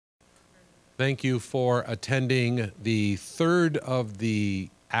Thank you for attending the third of the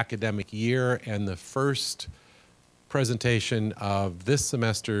academic year and the first presentation of this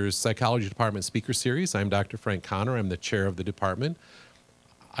semester's Psychology Department Speaker Series. I'm Dr. Frank Connor. I'm the chair of the department.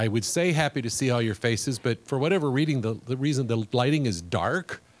 I would say happy to see all your faces, but for whatever reason, the lighting is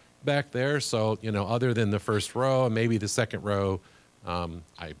dark back there. So, you know, other than the first row and maybe the second row, I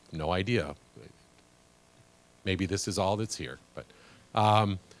have no idea. Maybe this is all that's here. But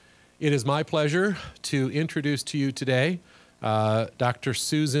it is my pleasure to introduce to you today Dr.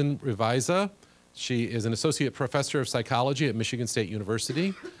 Susan Ravizza. She is an associate professor of psychology at Michigan State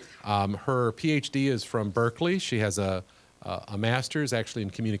University. Her PhD is from Berkeley. She has a master's actually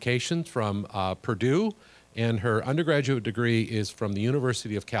in communications from Purdue, and her undergraduate degree is from the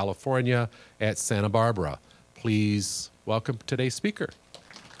University of California at Santa Barbara. Please welcome today's speaker.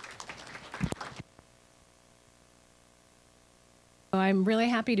 I'm really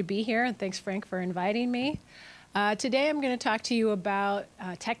happy to be here, and thanks, Frank, for inviting me. Today I'm going to talk to you about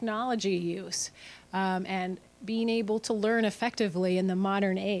technology use and being able to learn effectively in the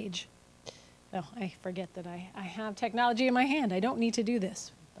modern age. Oh, I forget that I have technology in my hand. I don't need to do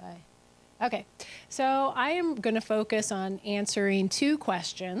this. Okay, so I am going to focus on answering two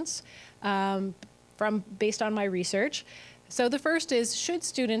questions based on my research. So the first is, should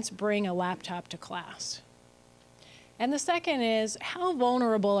students bring a laptop to class? And the second is, how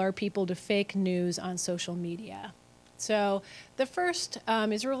vulnerable are people to fake news on social media? So the first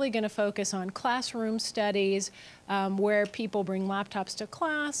is really going to focus on classroom studies where people bring laptops to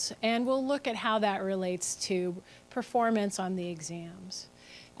class, and we'll look at how that relates to performance on the exams.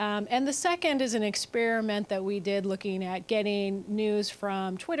 And the second is an experiment that we did looking at getting news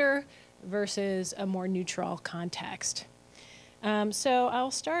from Twitter versus a more neutral context. So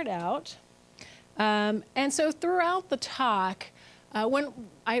I'll start out. And so throughout the talk, when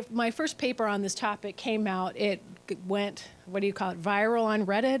my first paper on this topic came out, it went, what do you call it, viral on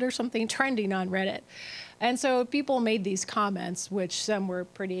Reddit or something, trending on Reddit. And so people made these comments, which some were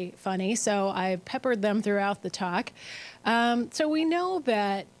pretty funny, so I peppered them throughout the talk. So we know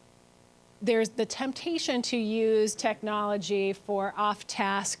that there's the temptation to use technology for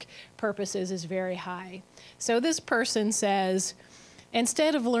off-task purposes is very high. So this person says,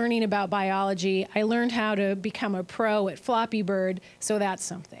 instead of learning about biology, I learned how to become a pro at Flappy Bird, so that's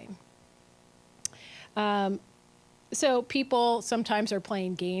something. So people sometimes are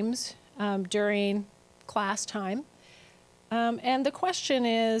playing games during class time. And the question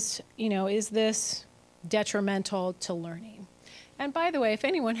is, you know, is this detrimental to learning? And by the way, if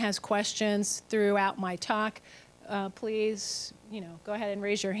anyone has questions throughout my talk, please, you know, go ahead and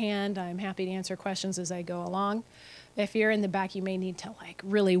raise your hand. I'm happy to answer questions as I go along. If you're in the back, you may need to like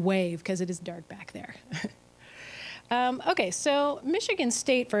really wave because it is dark back there. Okay, so Michigan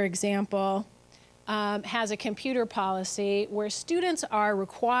State, for example, has a computer policy where students are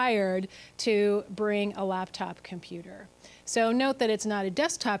required to bring a laptop computer. So note that it's not a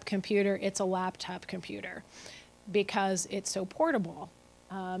desktop computer, it's a laptop computer because it's so portable.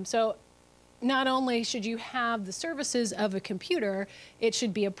 So not only should you have the services of a computer, it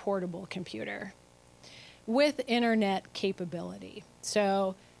should be a portable computer with internet capability.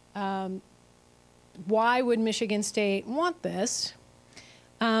 So why would Michigan State want this?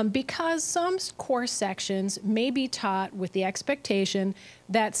 Because some course sections may be taught with the expectation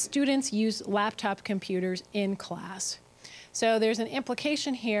that students use laptop computers in class. So there's an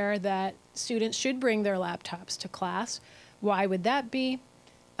implication here that students should bring their laptops to class. Why would that be?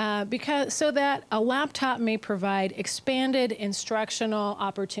 Because so that a laptop may provide expanded instructional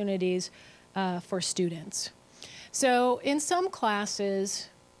opportunities for students. So in some classes,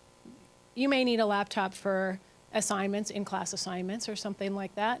 you may need a laptop for assignments, in-class assignments or something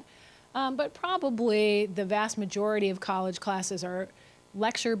like that. But probably the vast majority of college classes are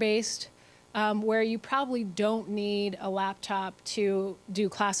lecture-based, where you probably don't need a laptop to do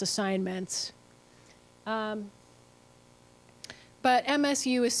class assignments. But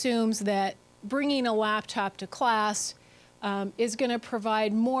MSU assumes that bringing a laptop to class is going to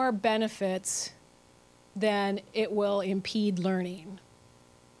provide more benefits than it will impede learning.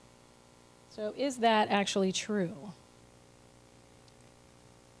 So is that actually true?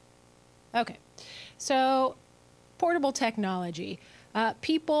 Okay, so portable technology.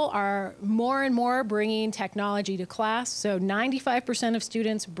 People are more and more bringing technology to class. So 95% of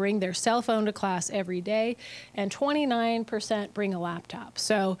students bring their cell phone to class every day, and 29% bring a laptop.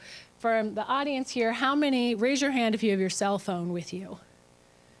 So from the audience here, how many, raise your hand if you have your cell phone with you.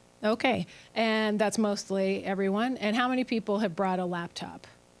 Okay, and that's mostly everyone. And how many people have brought a laptop?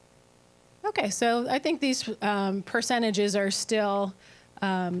 Okay, so I think these percentages are still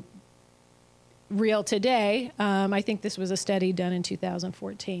real today. I think this was a study done in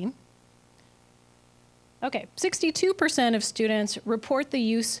 2014. Okay, 62% of students report the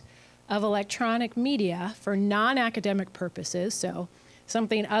use of electronic media for non-academic purposes, so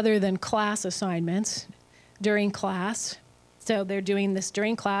something other than class assignments during class. So they're doing this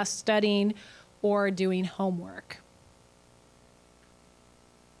during class, studying, or doing homework.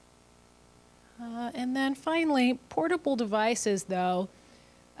 And then finally, portable devices, though,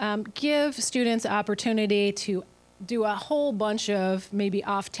 give students opportunity to do a whole bunch of maybe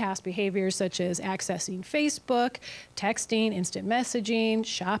off-task behaviors such as accessing Facebook, texting, instant messaging,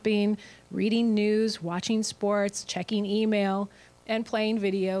 shopping, reading news, watching sports, checking email, and playing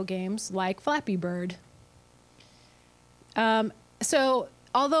video games like Flappy Bird. So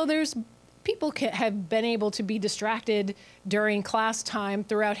although people have been able to be distracted during class time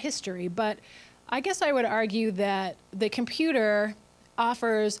throughout history, but I guess I would argue that the computer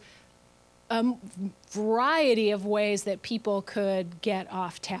offers a variety of ways that people could get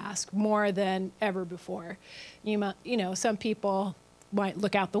off task more than ever before. You know, some people might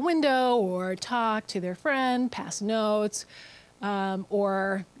look out the window or talk to their friend, pass notes,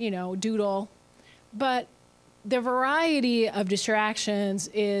 or, you know, doodle. But the variety of distractions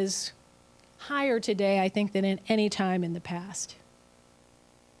is higher today, I think, than at any time in the past.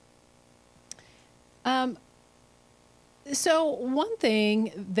 So one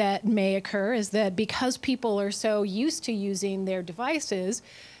thing that may occur is that because people are so used to using their devices,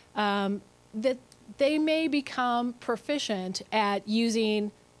 that they may become proficient at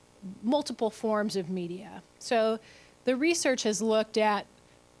using multiple forms of media. So the research has looked at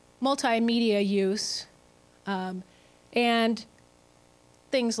multimedia use and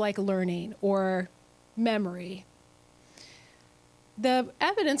things like learning or memory. The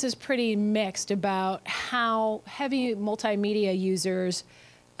evidence is pretty mixed about how heavy multimedia users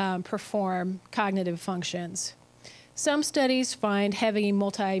perform cognitive functions. Some studies find heavy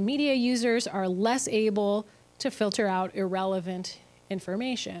multimedia users are less able to filter out irrelevant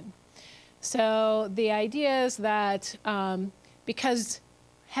information. So the idea is that because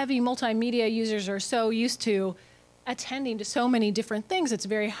heavy multimedia users are so used to attending to so many different things, it's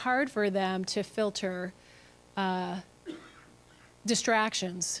very hard for them to filter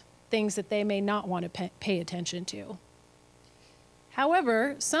distractions, things that they may not want to pay attention to.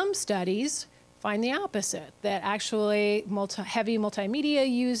 However, some studies find the opposite, that actually heavy multimedia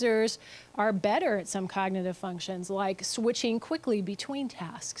users are better at some cognitive functions, like switching quickly between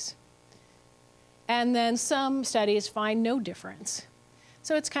tasks. And then some studies find no difference.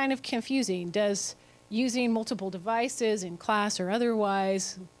 So it's kind of confusing. Does using multiple devices in class or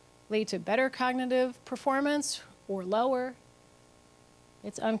otherwise lead to better cognitive performance or lower?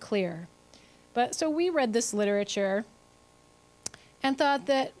 It's unclear. But so we read this literature and thought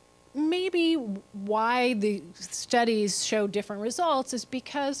that maybe why the studies show different results is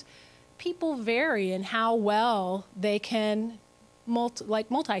because people vary in how well they can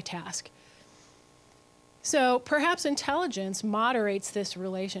multitask. So perhaps intelligence moderates this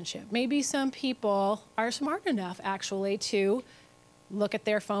relationship. Maybe some people are smart enough actually to look at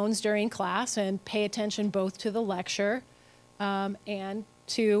their phones during class and pay attention both to the lecture and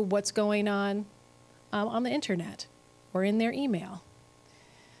to what's going on the internet or in their email.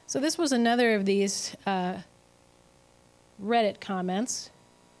 So this was another of these Reddit comments.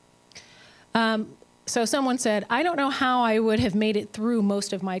 So someone said, I don't know how I would have made it through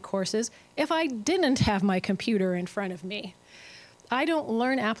most of my courses if I didn't have my computer in front of me. I don't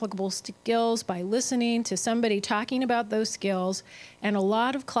learn applicable skills by listening to somebody talking about those skills, and a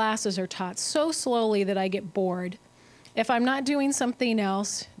lot of classes are taught so slowly that I get bored. If I'm not doing something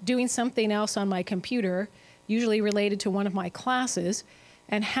else on my computer, usually related to one of my classes,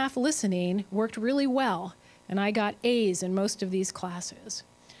 and half listening worked really well, and I got A's in most of these classes.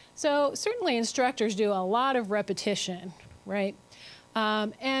 So certainly instructors do a lot of repetition, right?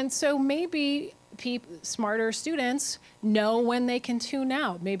 And so maybe smarter students know when they can tune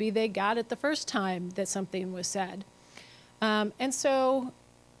out. Maybe they got it the first time that something was said. And so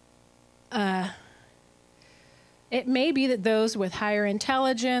it may be that those with higher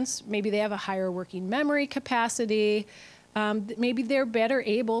intelligence, maybe they have a higher working memory capacity, maybe they're better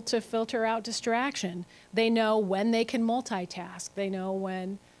able to filter out distraction. They know when they can multitask. They know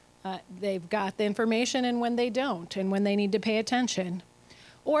when they've got the information and when they don't, and when they need to pay attention.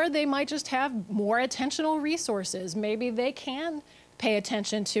 Or they might just have more attentional resources. Maybe they can pay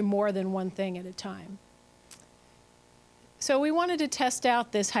attention to more than one thing at a time. So we wanted to test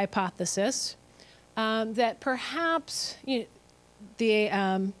out this hypothesis that perhaps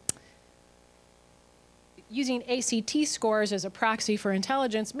using ACT scores as a proxy for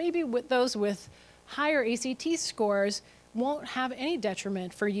intelligence, maybe with those with higher ACT scores won't have any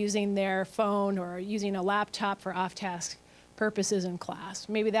detriment for using their phone or using a laptop for off-task purposes in class.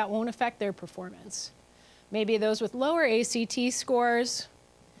 Maybe that won't affect their performance. Maybe those with lower ACT scores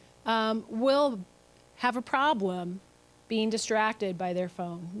will have a problem being distracted by their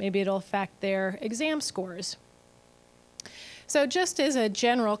phone. Maybe it'll affect their exam scores. So just as a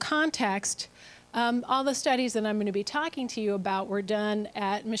general context, all the studies that I'm going to be talking to you about were done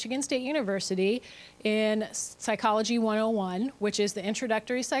at Michigan State University in Psychology 101, which is the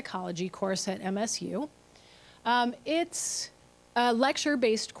introductory psychology course at MSU. It's a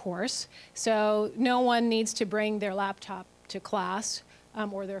lecture-based course, so no one needs to bring their laptop to class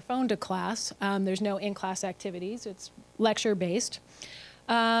or their phone to class. There's no in-class activities. It's lecture-based.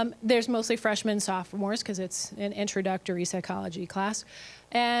 There's mostly freshmen and sophomores because it's an introductory psychology class.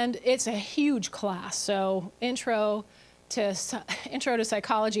 And it's a huge class. So Intro to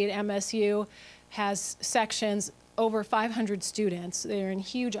Psychology at MSU has sections over 500 students. They're in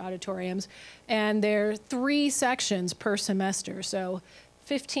huge auditoriums. And there are 3 sections per semester. So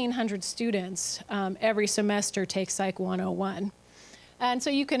 1,500 students every semester take Psych 101. And so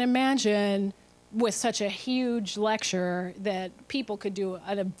you can imagine with such a huge lecture that people could do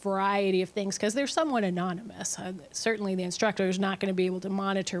a variety of things because they're somewhat anonymous. Certainly the instructor is not going to be able to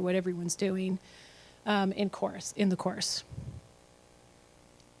monitor what everyone's doing in the course.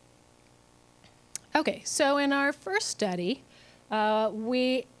 Okay, so in our first study,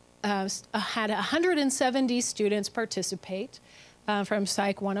 we had 170 students participate from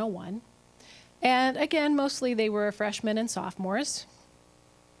Psych 101. And again, mostly they were freshmen and sophomores.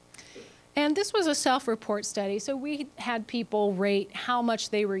 And this was a self-report study, so we had people rate how much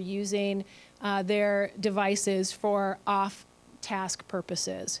they were using their devices for off-task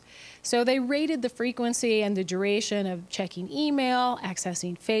purposes. So they rated the frequency and the duration of checking email,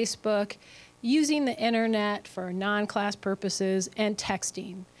 accessing Facebook, using the internet for non-class purposes, and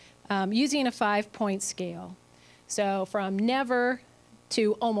texting, using a 5-point scale. So from never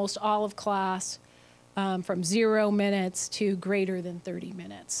to almost all of class, from 0 minutes to greater than 30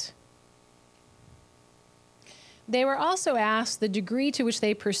 minutes. They were also asked the degree to which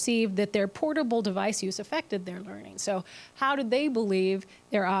they perceived that their portable device use affected their learning. So how did they believe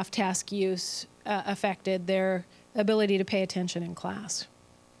their off-task use affected their ability to pay attention in class?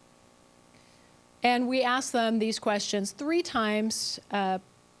 And we asked them these questions 3 times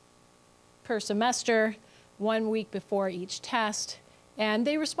per semester, 1 week before each test. And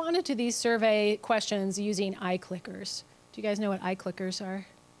they responded to these survey questions using eye clickers. Do you guys know what eye clickers are?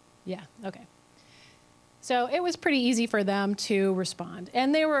 Yeah, okay. So it was pretty easy for them to respond.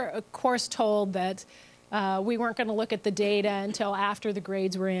 And they were, of course, told that we weren't going to look at the data until after the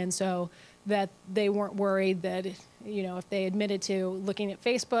grades were in, so that they weren't worried that, you know, if they admitted to looking at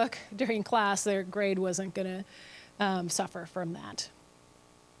Facebook during class, their grade wasn't going to suffer from that.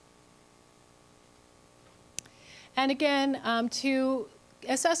 And again, to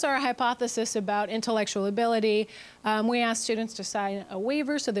assess our hypothesis about intellectual ability, we asked students to sign a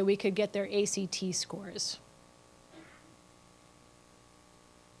waiver so that we could get their ACT scores.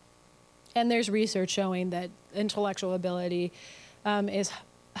 And there's research showing that intellectual ability is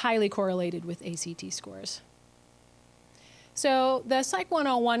highly correlated with ACT scores. So the Psych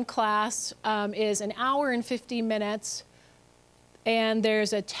 101 class is an hour and 50 minutes, and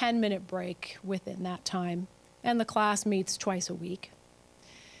there's a 10-minute break within that time. And the class meets twice a week.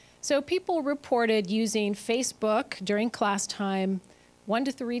 So people reported using Facebook during class time 1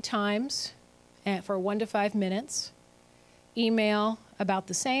 to 3 times for 1 to 5 minutes, email about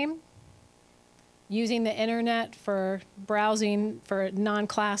the same, using the internet for browsing for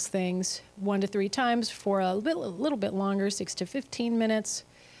non-class things 1 to 3 times for a little bit longer, 6 to 15 minutes,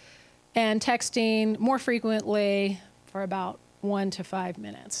 and texting more frequently for about 1 to 5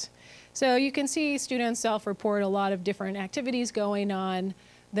 minutes. So you can see students self-report a lot of different activities going on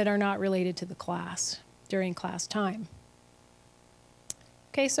that are not related to the class during class time.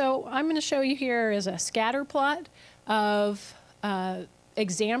 Okay, so I'm going to show you here is a scatter plot of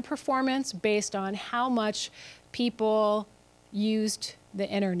exam performance based on how much people used the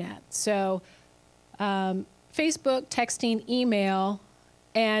internet. So Facebook, texting, email,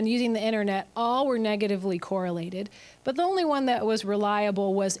 and using the internet all were negatively correlated, but the only one that was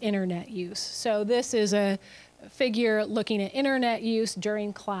reliable was internet use. So this is a figure looking at internet use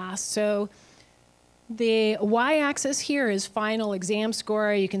during class. So the y-axis here is final exam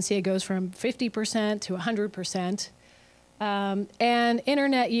score. You can see it goes from 50% to 100%. And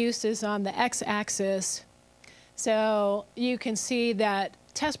internet use is on the x-axis. So you can see that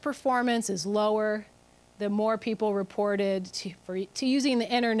test performance is lower the more people reported to using the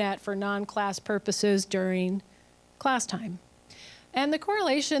internet for non-class purposes during class time. And the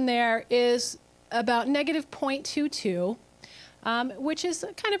correlation there is about -0.22, which is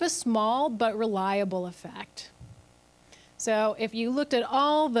kind of a small but reliable effect. So if you looked at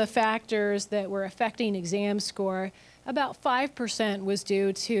all the factors that were affecting exam score, about 5% was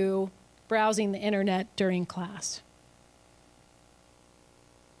due to browsing the internet during class.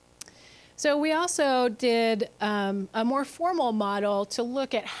 So we also did a more formal model to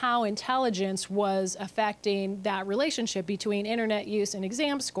look at how intelligence was affecting that relationship between internet use and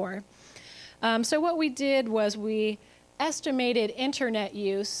exam score. So what we did was we estimated internet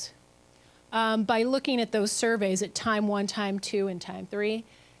use by looking at those surveys at time 1, time 2, and time 3.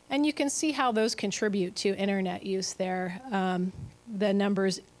 And you can see how those contribute to internet use there. The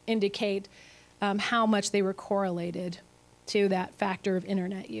numbers indicate how much they were correlated to that factor of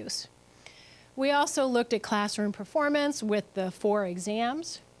internet use. We also looked at classroom performance with the 4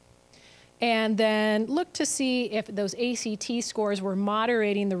 exams, and then looked to see if those ACT scores were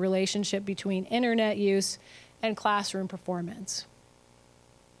moderating the relationship between internet use and classroom performance.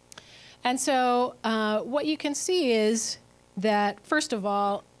 And so what you can see is that, first of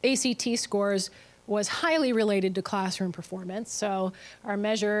all, ACT scores was highly related to classroom performance. So our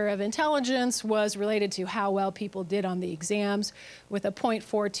measure of intelligence was related to how well people did on the exams with a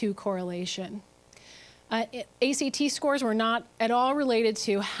 0.42 correlation. ACT scores were not at all related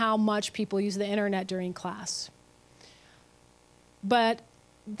to how much people use the internet during class. But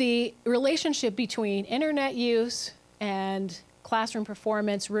the relationship between internet use and classroom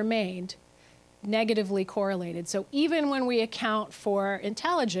performance remained negatively correlated. So even when we account for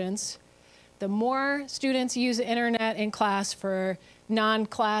intelligence, the more students use the internet in class for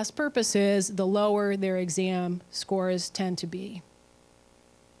non-class purposes, the lower their exam scores tend to be.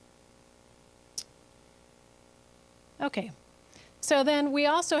 Okay, so then we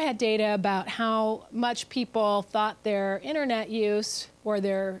also had data about how much people thought their internet use or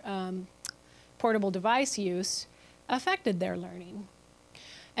their portable device use affected their learning.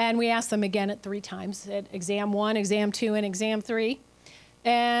 And we asked them again at 3 times, at exam 1, exam 2, and exam 3.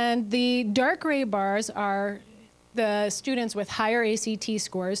 And the dark gray bars are the students with higher ACT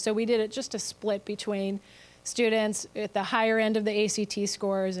scores. So we did it just a split between students at the higher end of the ACT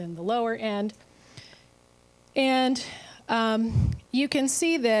scores and the lower end. And you can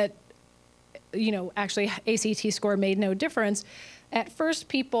see that, actually ACT score made no difference. At first,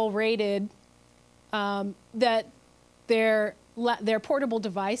 people rated that their portable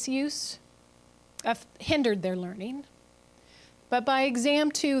device use hindered their learning. But by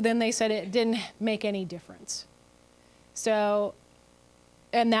exam 2, then they said it didn't make any difference. So,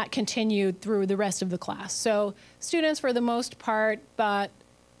 and that continued through the rest of the class. So students, for the most part, thought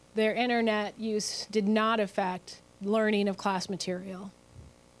their internet use did not affect learning of class material.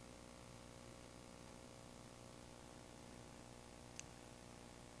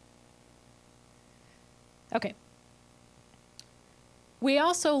 Okay. We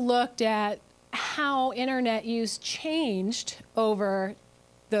also looked at how internet use changed over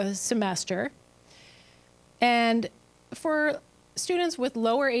the semester. And for students with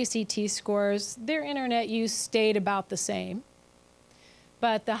lower ACT scores, their internet use stayed about the same.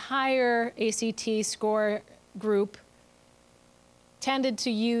 But the higher ACT score group tended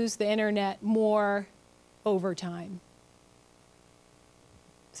to use the internet more over time.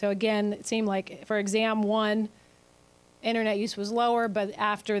 So again, it seemed like for exam 1, internet use was lower, but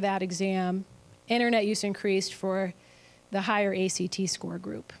after that exam, internet use increased for the higher ACT score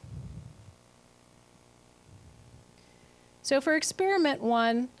group. So for experiment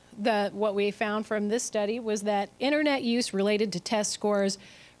 1, what we found from this study was that internet use related to test scores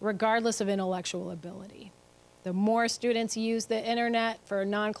regardless of intellectual ability. The more students use the internet for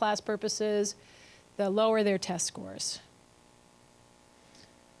non-class purposes, the lower their test scores.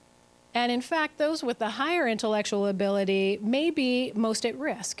 And in fact, those with the higher intellectual ability may be most at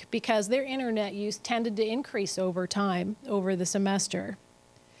risk because their internet use tended to increase over time, over the semester.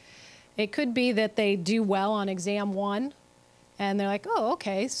 It could be that they do well on exam 1, and they're like, oh,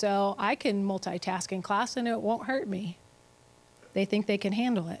 okay, so I can multitask in class and it won't hurt me. They think they can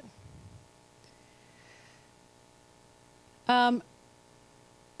handle it.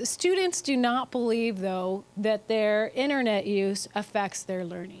 Students do not believe, though, that their internet use affects their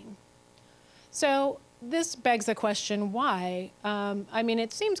learning. So this begs the question, why? I mean,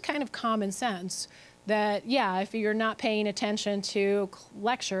 it seems kind of common sense that, yeah, if you're not paying attention to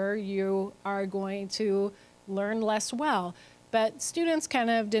lecture, you are going to learn less well. But students kind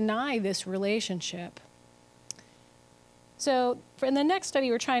of deny this relationship. So in the next study,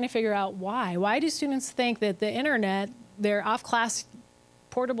 we're trying to figure out why. Why do students think that the internet, their off-class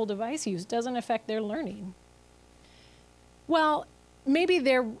portable device use, doesn't affect their learning? Well, maybe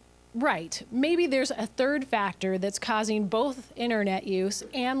they're right. Maybe there's a third factor that's causing both internet use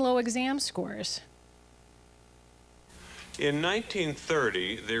and low exam scores. In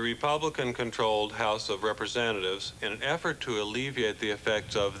 1930, the Republican-controlled House of Representatives, in an effort to alleviate the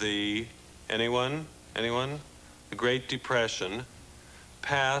effects of the, anyone? The Great Depression,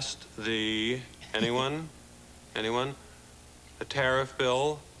 passed the, anyone? A tariff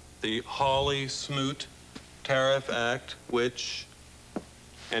bill, the Hawley-Smoot Tariff Act, which,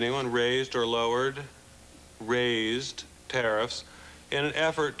 anyone, raised or lowered? Raised tariffs in an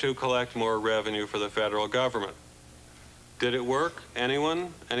effort to collect more revenue for the federal government. Did it work?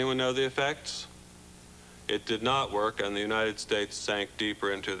 Anyone? Anyone know the effects? It did not work, and the United States sank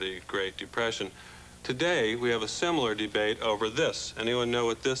deeper into the Great Depression. Today, we have a similar debate over this. Anyone know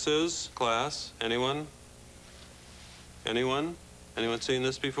what this is, class? Anyone? Anyone? Anyone seen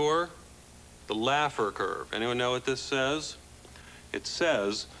this before? The Laffer curve. Anyone know what this says? It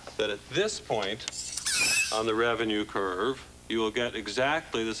says that at this point on the revenue curve, you will get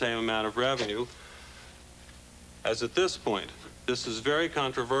exactly the same amount of revenue as at this point. This is very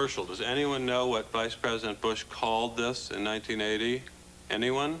controversial. Does anyone know what Vice President Bush called this in 1980?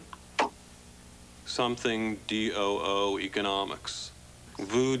 Anyone? Something DOO economics.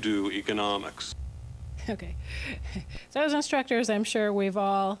 Voodoo economics. Okay. So as instructors, I'm sure we've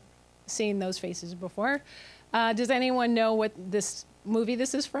all seen those faces before. Does anyone know what this movie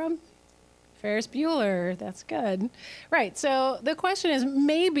this is from? Ferris Bueller, that's good. Right, so the question is,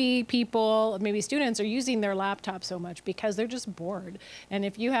 maybe students are using their laptop so much because they're just bored. And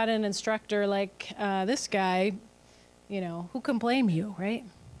if you had an instructor like this guy, who can blame you, right?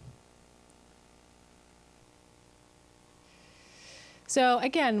 So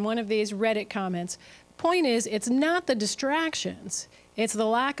again, one of these Reddit comments. Point is, it's not the distractions. It's the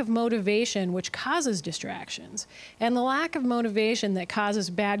lack of motivation which causes distractions, and the lack of motivation that causes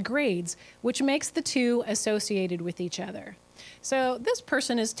bad grades, which makes the two associated with each other. So this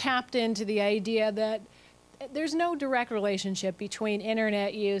person has tapped into the idea that there's no direct relationship between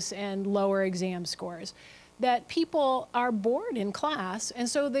internet use and lower exam scores, that people are bored in class, and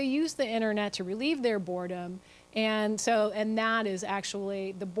so they use the internet to relieve their boredom. And that is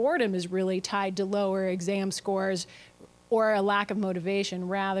actually, the boredom is really tied to lower exam scores or a lack of motivation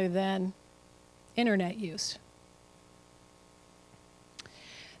rather than internet use.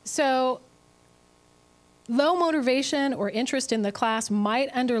 So low motivation or interest in the class might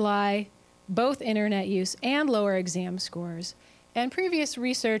underlie both internet use and lower exam scores. And previous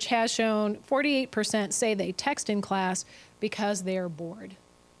research has shown 48% say they text in class because they are bored.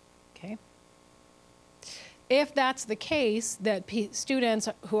 Okay. If that's the case, that students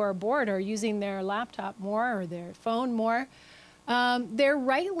who are bored are using their laptop more or their phone more, they're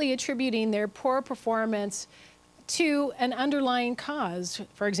rightly attributing their poor performance to an underlying cause,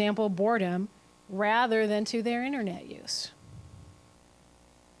 for example, boredom, rather than to their internet use.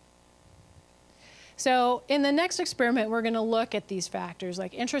 So in the next experiment, we're going to look at these factors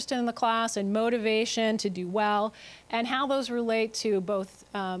like interest in the class and motivation to do well, and how those relate to both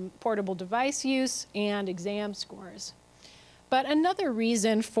portable device use and exam scores. But another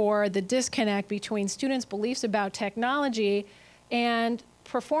reason for the disconnect between students' beliefs about technology and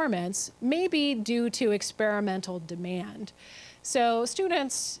performance may be due to experimental demand. So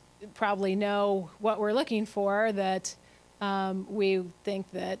students probably know what we're looking for, that we think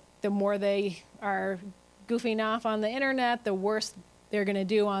that the more they are goofing off on the internet, the worse they're going to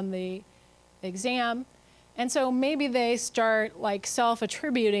do on the exam. And so maybe they start like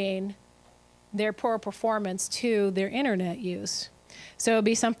self-attributing their poor performance to their internet use. So it'd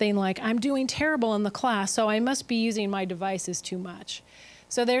be something like, I'm doing terrible in the class, so I must be using my devices too much.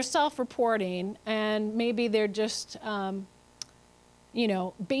 So they're self-reporting, and maybe they're just,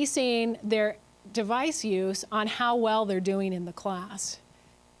 basing their device use on how well they're doing in the class.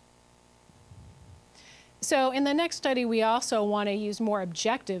 So in the next study, we also want to use more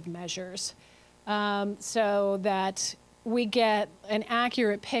objective measures so that we get an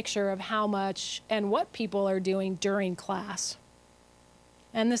accurate picture of how much and what people are doing during class.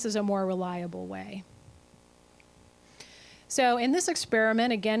 And this is a more reliable way. So in this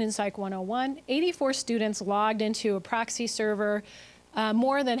experiment, again in Psych 101, 84 students logged into a proxy server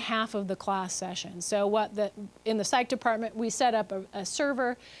more than half of the class session. So in the psych department, we set up a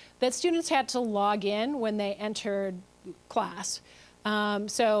server that students had to log in when they entered class.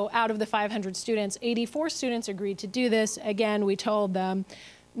 So out of the 500 students, 84 students agreed to do this. Again, we told them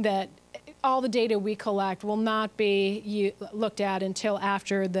that all the data we collect will not be looked at until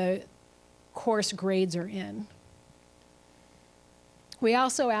after the course grades are in. We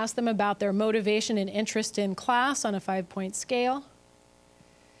also asked them about their motivation and interest in class on a 5-point scale.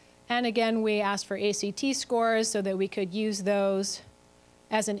 And again, we asked for ACT scores so that we could use those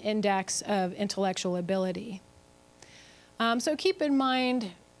as an index of intellectual ability. So keep in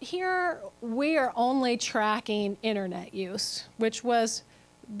mind, here we are only tracking internet use, which was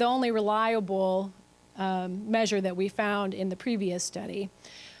the only reliable measure that we found in the previous study.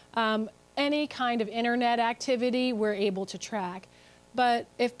 Any kind of internet activity we're able to track. But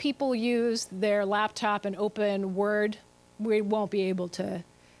if people use their laptop and open Word, we won't be able to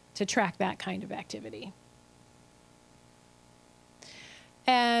track that kind of activity.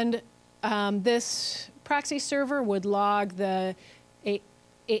 And this proxy server would log the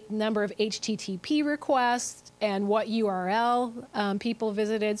number of HTTP requests and what URL people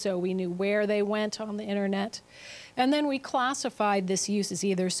visited, so we knew where they went on the internet. And then we classified this use as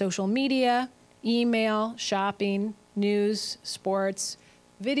either social media, email, shopping, news, sports,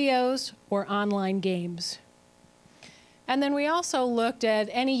 videos, or online games. And then we also looked at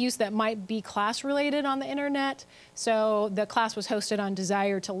any use that might be class-related on the internet. So the class was hosted on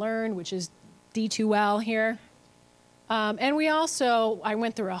Desire to Learn, which is D2L here. And we also, I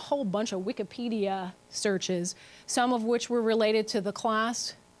went through a whole bunch of Wikipedia searches, some of which were related to the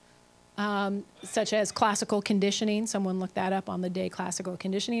class, such as classical conditioning. Someone looked that up on the day classical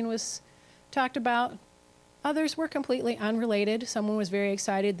conditioning was talked about. Others were completely unrelated. Someone was very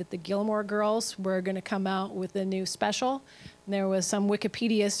excited that the Gilmore Girls were going to come out with a new special. And there was some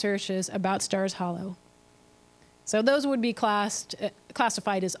Wikipedia searches about Stars Hollow. So those would be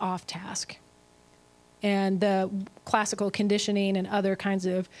classified as off-task. And the classical conditioning and other kinds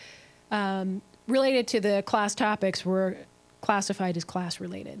of related to the class topics were classified as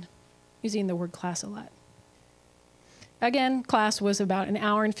class-related, using the word class a lot. Again, class was about an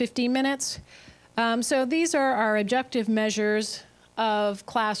hour and 15 minutes. So these are our objective measures of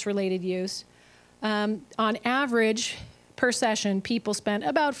class-related use. On average, per session, people spent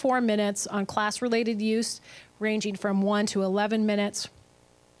about 4 minutes on class-related use, ranging from 1 to 11 minutes,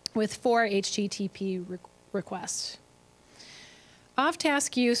 with 4 HTTP requests.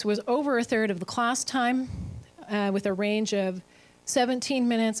 Off-task use was over a third of the class time, with a range of 17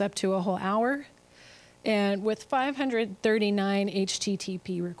 minutes up to a whole hour, and with 539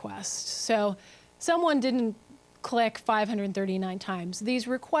 HTTP requests. So someone didn't click 539 times. These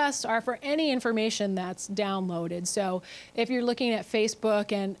requests are for any information that's downloaded. So if you're looking at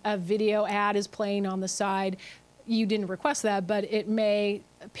Facebook and a video ad is playing on the side, you didn't request that, but it may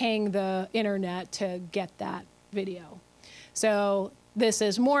ping the internet to get that video. So this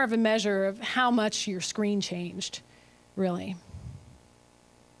is more of a measure of how much your screen changed, really.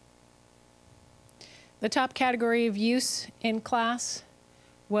 The top category of use in class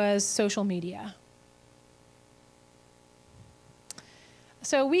was social media.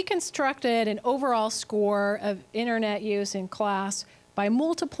 So we constructed an overall score of internet use in class by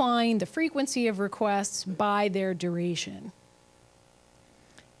multiplying the frequency of requests by their duration.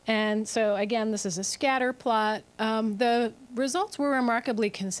 And so again, this is a scatter plot. The results were remarkably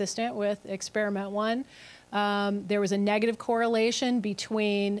consistent with experiment 1. There was a negative correlation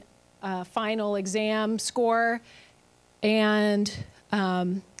between final exam score and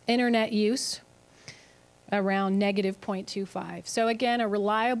internet use, around negative 0.25. So again, a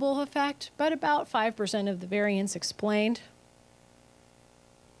reliable effect, but about 5% of the variance explained.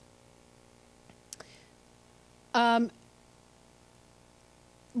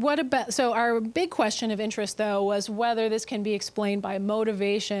 So our big question of interest, though, was whether this can be explained by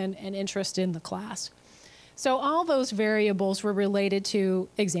motivation and interest in the class. So all those variables were related to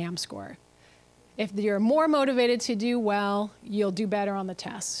exam score. If you're more motivated to do well, you'll do better on the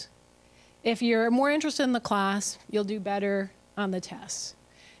tests. If you're more interested in the class, you'll do better on the tests.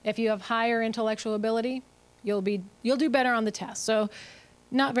 If you have higher intellectual ability, you'll do better on the tests. So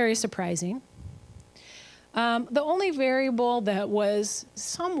not very surprising. The only variable that was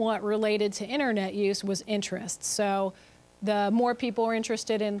somewhat related to internet use was interest. So the more people were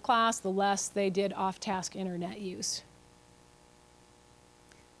interested in class, the less they did off-task internet use.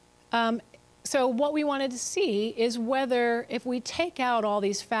 So what we wanted to see is whether, if we take out all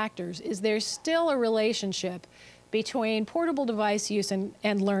these factors, is there still a relationship between portable device use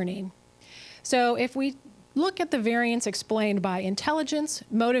and learning? So if we look at the variance explained by intelligence,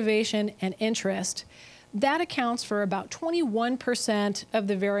 motivation, and interest, that accounts for about 21% of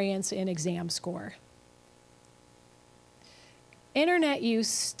the variance in exam score. Internet use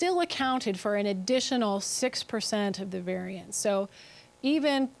still accounted for an additional 6% of the variance. So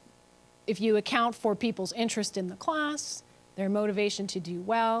even if you account for people's interest in the class, their motivation to do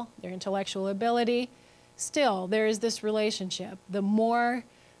well, their intellectual ability, still there is this relationship. The more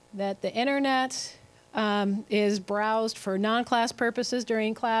that the internet is browsed for non-class purposes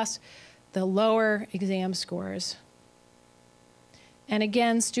during class, the lower exam scores. And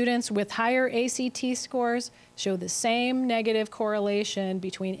again, students with higher ACT scores show the same negative correlation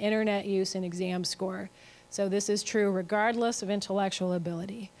between internet use and exam score. So this is true regardless of intellectual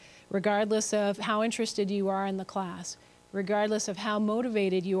ability, regardless of how interested you are in the class, regardless of how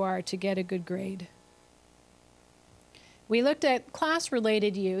motivated you are to get a good grade. We looked at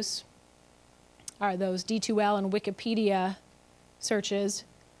class-related use, are those D2L and Wikipedia searches,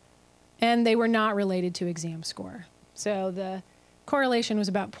 and they were not related to exam score. So the correlation was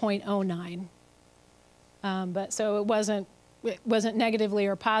about 0.09. But so it wasn't negatively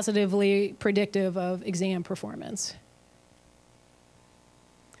or positively predictive of exam performance.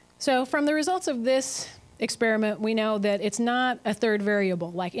 So from the results of this experiment, we know that it's not a third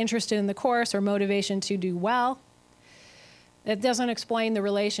variable, like interest in the course or motivation to do well. It doesn't explain the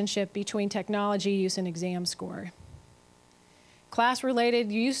relationship between technology use and exam score.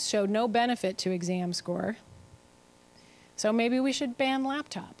 Class-related use showed no benefit to exam score. So maybe we should ban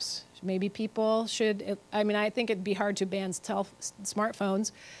laptops. Maybe people should, I mean, I think it'd be hard to ban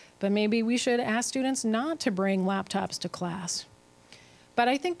smartphones, but maybe we should ask students not to bring laptops to class. But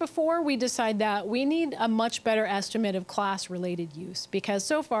I think before we decide that, we need a much better estimate of class-related use, because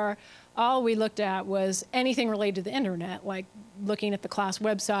so far, all we looked at was anything related to the internet, like looking at the class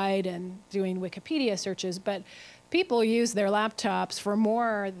website and doing Wikipedia searches, but people use their laptops for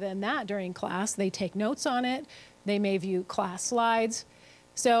more than that during class. They take notes on it. They may view class slides.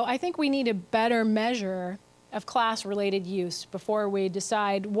 So I think we need a better measure of class-related use before we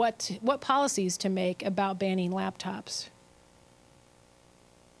decide what policies to make about banning laptops.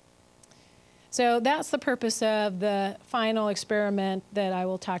 So that's the purpose of the final experiment that I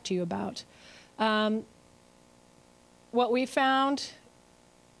will talk to you about. What we found,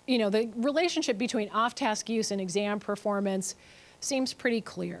 you know, the relationship between off-task use and exam performance seems pretty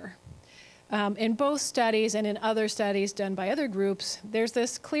clear. In both studies and in other studies done by other groups, there's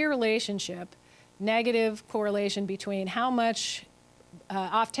this clear relationship, negative correlation between how much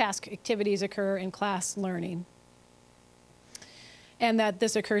off-task activities occur in class learning, and that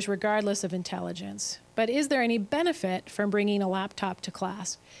this occurs regardless of intelligence. But is there any benefit from bringing a laptop to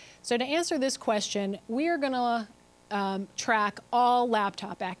class? So to answer this question, we are going to track all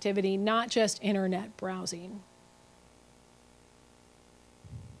laptop activity, not just internet browsing.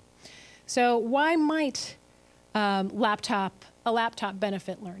 So why might a laptop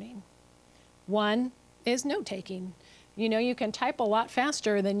benefit learning? One is note-taking. You know, you can type a lot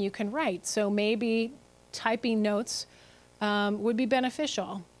faster than you can write, so maybe typing notes would be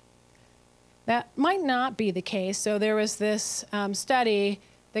beneficial. That might not be the case. So there was this study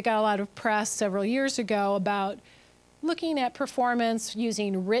that got a lot of press several years ago about looking at performance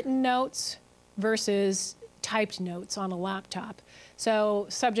using written notes versus typed notes on a laptop. So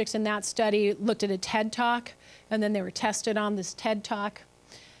subjects in that study looked at a TED Talk, and then they were tested on this TED Talk.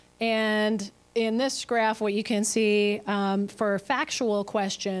 And in this graph, what you can see for factual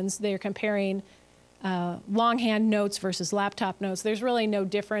questions, they're comparing longhand notes versus laptop notes. There's really no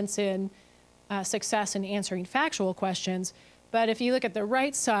difference in success in answering factual questions. But if you look at the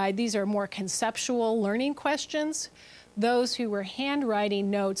right side, these are more conceptual learning questions. Those who were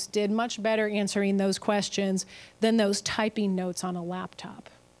handwriting notes did much better answering those questions than those typing notes on a laptop.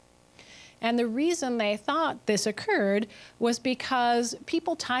 And the reason they thought this occurred was because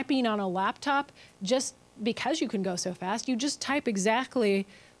people typing on a laptop, just because you can go so fast, you just type exactly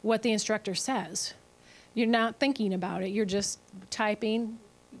what the instructor says. You're not thinking about it. You're just typing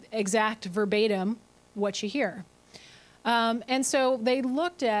exact verbatim what you hear. And so they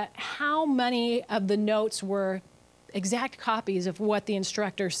looked at how many of the notes were exact copies of what the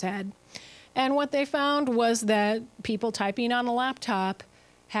instructor said. And what they found was that people typing on a laptop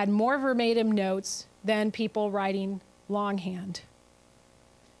had more verbatim notes than people writing longhand.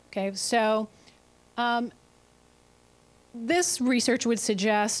 Okay, so this research would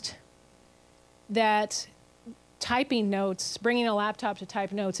suggest that typing notes, bringing a laptop to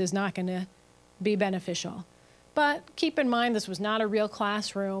type notes is not going to be beneficial. But keep in mind, this was not a real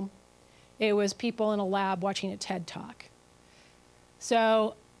classroom. It was people in a lab watching a TED Talk.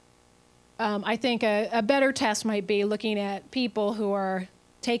 So I think a better test might be looking at people who are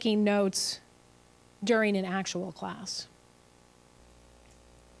taking notes during an actual class.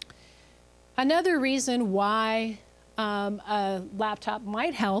 Another reason why a laptop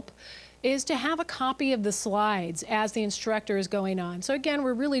might help is to have a copy of the slides as the instructor is going on. So again,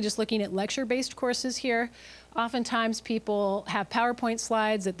 we're really just looking at lecture-based courses here. Oftentimes people have PowerPoint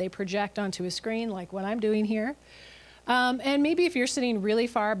slides that they project onto a screen like what I'm doing here. And maybe if you're sitting really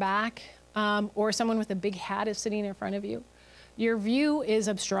far back or someone with a big hat is sitting in front of you, your view is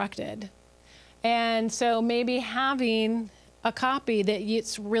obstructed. And so maybe having a copy that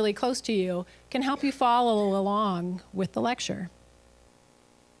it's really close to you can help you follow along with the lecture.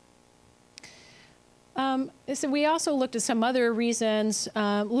 So we also looked at some other reasons,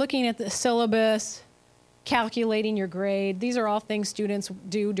 looking at the syllabus, calculating your grade. These are all things students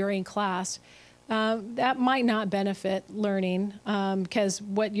do during class. That might not benefit learning because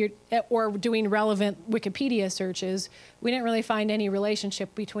or doing relevant Wikipedia searches, we didn't really find any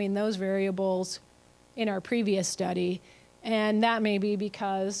relationship between those variables in our previous study. And that may be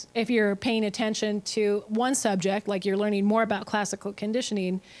because if you're paying attention to one subject, like you're learning more about classical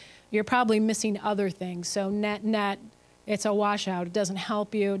conditioning, you're probably missing other things. So net, it's a washout. It doesn't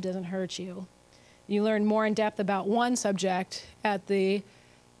help you, it doesn't hurt you. You learn more in depth about one subject at the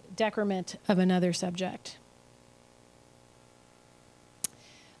decrement of another subject.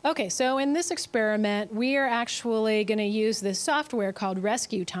 Okay, so in this experiment, we are actually going to use this software called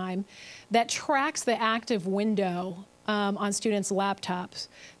Rescue Time that tracks the active window on students' laptops.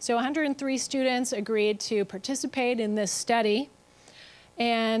 So 103 students agreed to participate in this study.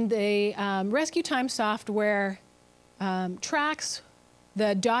 And the Rescue Time software tracks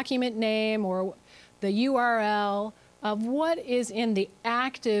the document name or the URL of what is in the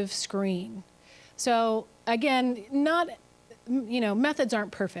active screen. So again, methods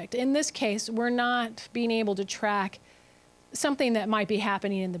aren't perfect. In this case, we're not being able to track something that might be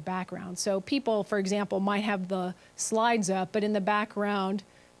happening in the background. So people, for example, might have the slides up, but in the background,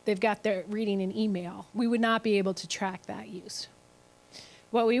 they've got their reading an email. We would not be able to track that use.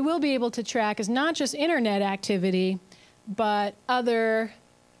 What we will be able to track is not just internet activity, but other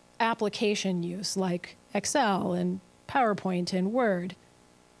application use like Excel and PowerPoint and Word.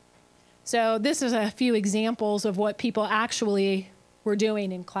 So this is a few examples of what people actually were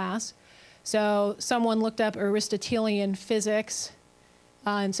doing in class. So someone looked up Aristotelian physics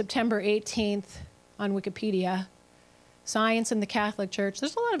on September 18th on Wikipedia. Science in the Catholic Church.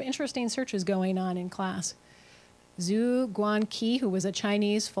 There's a lot of interesting searches going on in class. Zhu Guanqi, who was a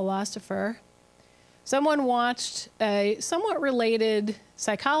Chinese philosopher. Someone watched a somewhat related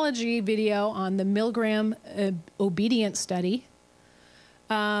psychology video on the Milgram obedience study.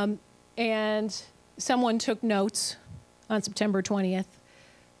 And someone took notes on September 20th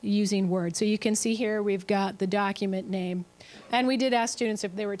using Word. So you can see here we've got the document name. And we did ask students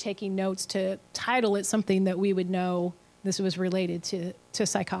if they were taking notes to title it something that we would know this was related to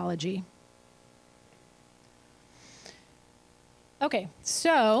psychology. Okay,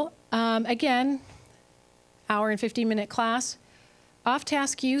 so again, hour and 15-minute class.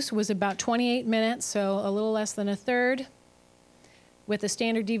 Off-task use was about 28 minutes, so a little less than a third, with a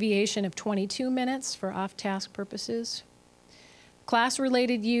standard deviation of 22 minutes for off-task purposes.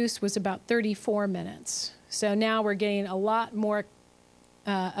 Class-related use was about 34 minutes. So now we're getting a lot more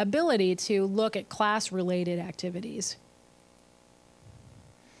ability to look at class-related activities.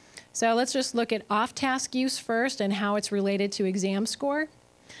 So let's just look at off-task use first and how it's related to exam score.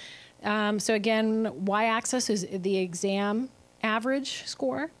 So again, y-axis is the exam average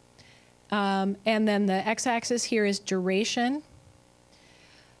score. And then the x-axis here is duration.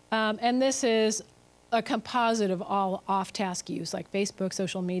 And this is a composite of all off-task use, like Facebook,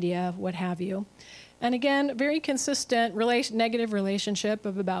 social media, what have you. And again, very consistent negative relationship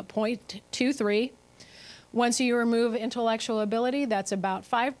of about 0.23. Once you remove intellectual ability, that's about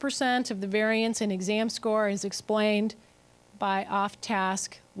 5% of the variance in exam score is explained by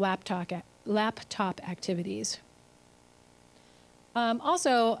off-task laptop activities.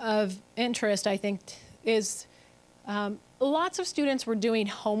 Also of interest, I think, is lots of students were doing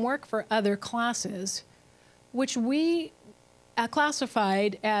homework for other classes, which we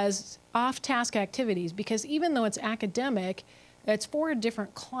classified as off-task activities, because even though it's academic, it's for a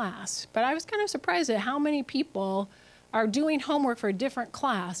different class. But I was kind of surprised at how many people are doing homework for a different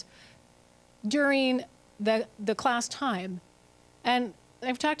class during the class time. And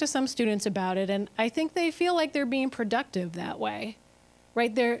I've talked to some students about it, and I think they feel like they're being productive that way,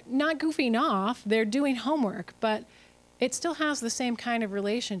 right? They're not goofing off, they're doing homework, but it still has the same kind of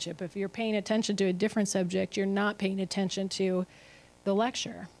relationship. If you're paying attention to a different subject, you're not paying attention to the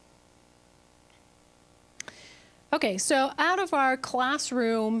lecture. Okay, so out of our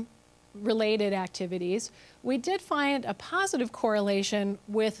classroom-related activities, we did find a positive correlation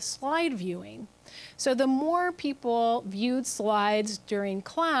with slide viewing. So the more people viewed slides during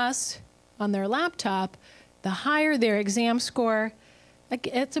class, on their laptop, the higher their exam score.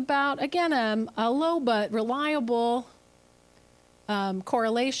 It's about, again, a low but reliable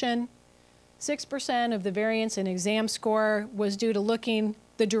correlation. 6% of the variance in exam score was due to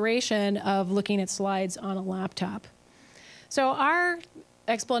the duration of looking at slides on a laptop. So our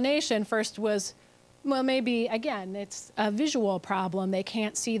explanation first was, well, maybe, again, it's a visual problem. They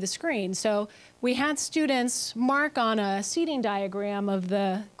can't see the screen. So we had students mark on a seating diagram of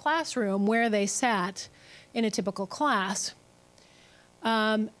the classroom where they sat in a typical class.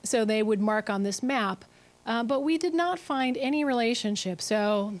 So they would mark on this map. But we did not find any relationship.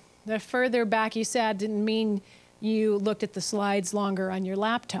 So the further back you sat didn't mean you looked at the slides longer on your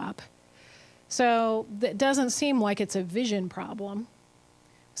laptop. So it doesn't seem like it's a vision problem.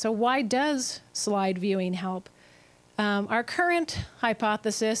 So why does slide viewing help? Our current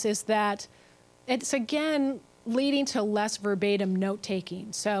hypothesis is that it's, again, leading to less verbatim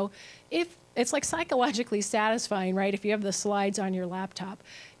note-taking. So if it's like psychologically satisfying, right? If you have the slides on your laptop,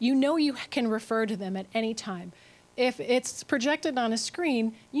 you know you can refer to them at any time. If it's projected on a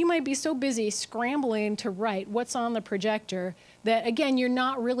screen, you might be so busy scrambling to write what's on the projector that, again, you're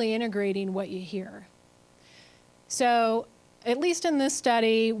not really integrating what you hear. So at least in this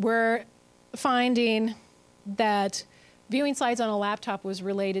study, we're finding that viewing slides on a laptop was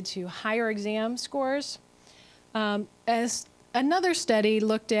related to higher exam scores. As another study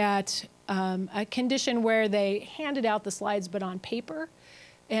looked at a condition where they handed out the slides but on paper,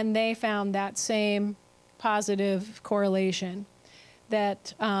 and they found that same positive correlation,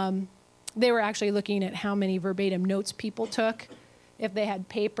 that they were actually looking at how many verbatim notes people took if they had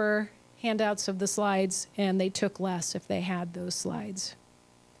paper handouts of the slides, and they took less if they had those slides.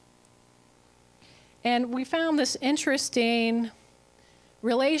 And we found this interesting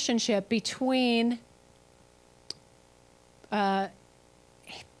relationship between the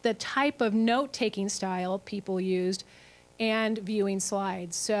type of note-taking style people used and viewing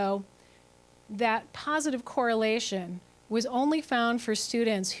slides. So that positive correlation was only found for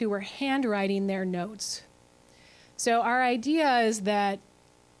students who were handwriting their notes. So our idea is that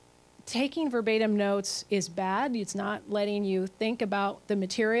taking verbatim notes is bad. It's not letting you think about the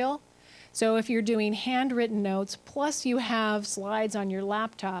material. So if you're doing handwritten notes, plus you have slides on your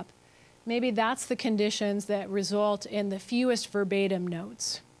laptop, maybe that's the conditions that result in the fewest verbatim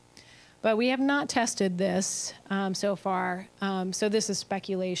notes. But we have not tested this so far, so this is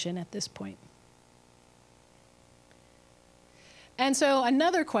speculation at this point. And so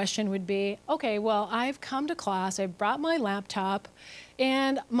another question would be, okay, well, I've come to class, I've brought my laptop,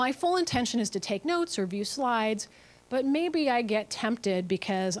 and my full intention is to take notes or view slides, but maybe I get tempted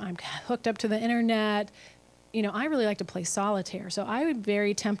because I'm hooked up to the internet. You know, I really like to play solitaire, so I would be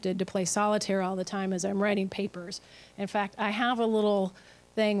very tempted to play solitaire all the time as I'm writing papers. In fact, I have a little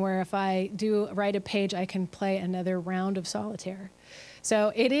thing where if I do write a page, I can play another round of solitaire.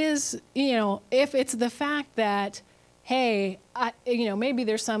 So it is, you know, if it's the fact that, hey, you know, maybe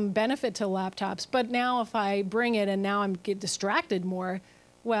there's some benefit to laptops, but now if I bring it and now I get distracted more,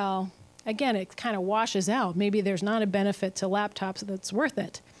 well, again, it kind of washes out. Maybe there's not a benefit to laptops that's worth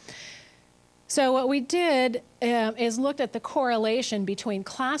it. So what we did is looked at the correlation between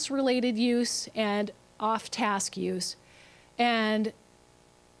class-related use and off-task use. And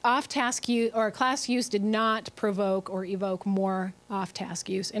off-task use or class use did not provoke or evoke more off-task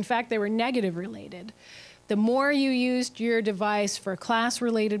use. In fact, they were negative related. The more you used your device for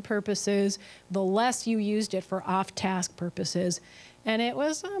class-related purposes, the less you used it for off-task purposes. And it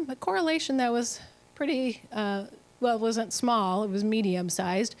was a correlation that was pretty, well, it wasn't small, it was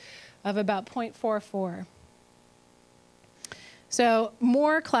medium-sized, of about 0.44. So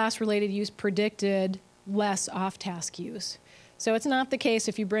more class-related use predicted less off-task use. So it's not the case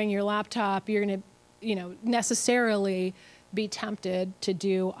if you bring your laptop, you're going to, you know, necessarily be tempted to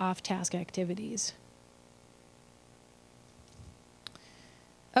do off-task activities.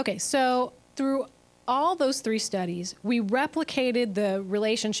 Okay, so through all those three studies, we replicated the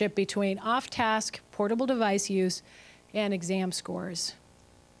relationship between off-task portable device use and exam scores.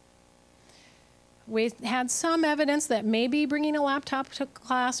 We had some evidence that maybe bringing a laptop to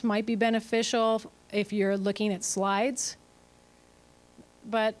class might be beneficial if you're looking at slides.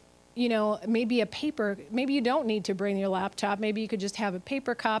 But, you know, maybe you don't need to bring your laptop. Maybe you could just have a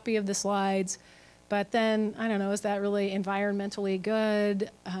paper copy of the slides. But then, I don't know, is that really environmentally good?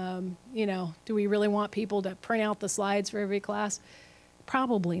 You know, do we really want people to print out the slides for every class?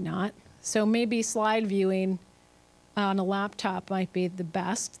 Probably not. So maybe slide viewing on a laptop might be the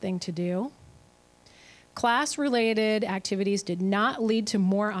best thing to do. Class-related activities did not lead to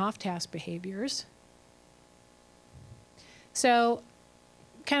more off-task behaviors. So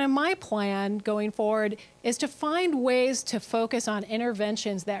kind of my plan going forward is to find ways to focus on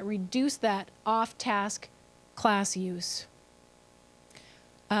interventions that reduce that off-task class use.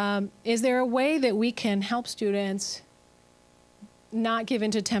 Is there a way that we can help students not give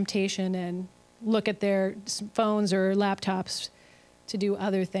into temptation and look at their phones or laptops to do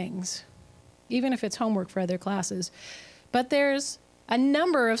other things, even if it's homework for other classes? But there's a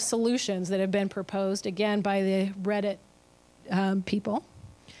number of solutions that have been proposed, again, by the Reddit people.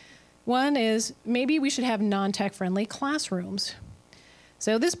 One is maybe we should have non-tech friendly classrooms.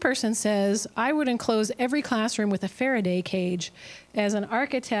 So this person says, I would enclose every classroom with a Faraday cage. As an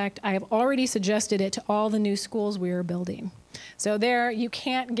architect, I have already suggested it to all the new schools we are building. So there you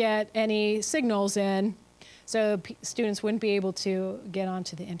can't get any signals in, so students wouldn't be able to get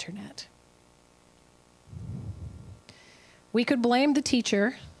onto the internet. We could blame the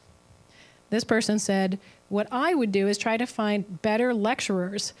teacher. This person said, what I would do is try to find better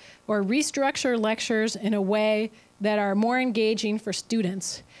lecturers or restructure lectures in a way that are more engaging for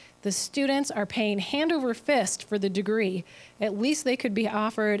students. The students are paying hand over fist for the degree. At least they could be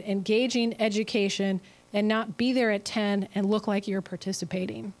offered engaging education and not be there at 10 and look like you're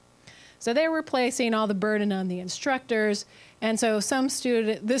participating. So they were placing all the burden on the instructors. And so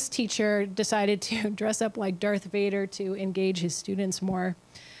this teacher decided to dress up like Darth Vader to engage his students more.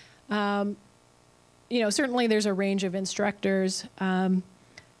 Certainly there's a range of instructors.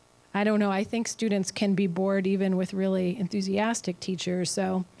 I don't know, I think students can be bored even with really enthusiastic teachers.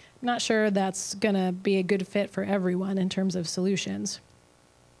 So I'm not sure that's gonna be a good fit for everyone in terms of solutions.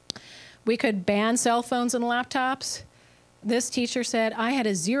 We could ban cell phones and laptops. This teacher said, I had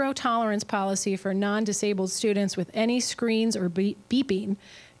a zero tolerance policy for non-disabled students with any screens or beeping,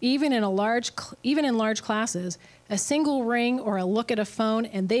 even in large classes. A single ring or a look at a phone,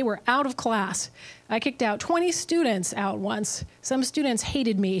 and they were out of class. I kicked out 20 students out once. Some students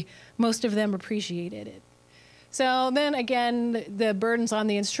hated me. Most of them appreciated it. So then again, the burden's on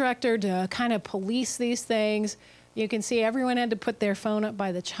the instructor to kind of police these things. You can see everyone had to put their phone up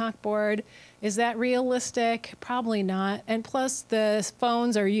by the chalkboard. Is that realistic? Probably not. And plus, the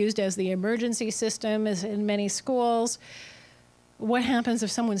phones are used as the emergency system as in many schools. What happens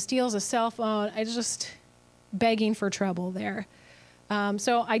if someone steals a cell phone? Begging for trouble there.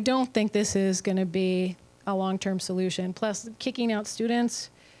 So I don't think this is going to be a long-term solution. Plus, kicking out students,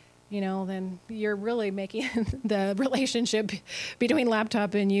 then you're really making the relationship between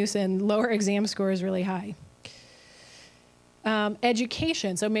laptop and use and lower exam scores really high.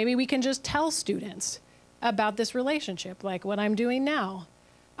 Education. So maybe we can just tell students about this relationship, like what I'm doing now.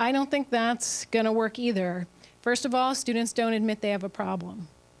 I don't think that's going to work either. First of all, students don't admit they have a problem.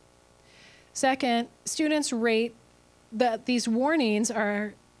 Second, students rate that these warnings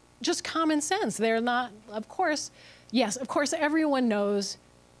are just common sense. They're not, of course, everyone knows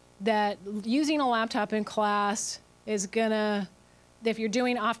that using a laptop in class is gonna, if you're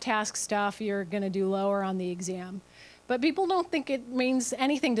doing off-task stuff, you're gonna do lower on the exam. But people don't think it means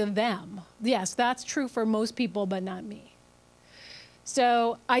anything to them. Yes, that's true for most people, but not me.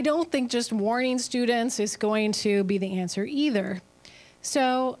 So I don't think just warning students is going to be the answer either.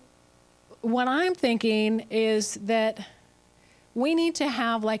 So what I'm thinking is that we need to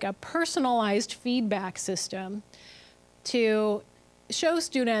have like a personalized feedback system to show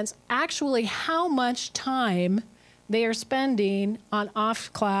students actually how much time they are spending on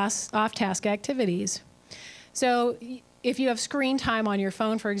off-task activities. So if you have screen time on your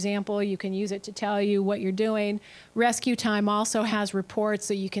phone, for example, you can use it to tell you what you're doing. Rescue Time also has reports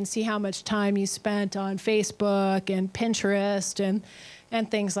so you can see how much time you spent on Facebook and Pinterest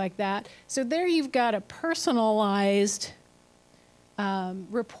and things like that. So there you've got a personalized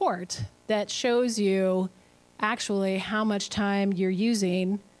report that shows you actually how much time you're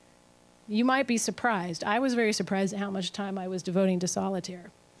using. You might be surprised. I was very surprised at how much time I was devoting to solitaire.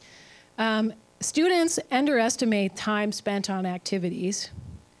 Students underestimate time spent on activities.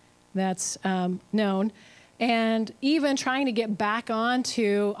 That's known. And even trying to get back on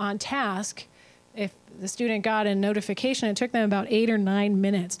task, if the student got a notification, it took them about 8 or 9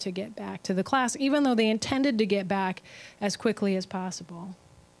 minutes to get back to the class, even though they intended to get back as quickly as possible.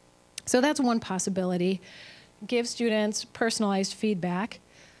 So that's one possibility. Give students personalized feedback.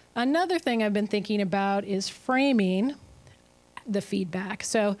 Another thing I've been thinking about is framing the feedback.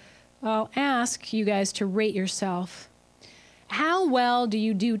 So I'll ask you guys to rate yourself. How well do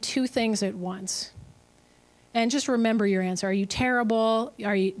you do 2 things at once? And just remember your answer. Are you terrible?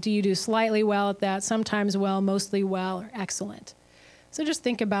 Do you do slightly well at that, sometimes well, mostly well, or excellent? So just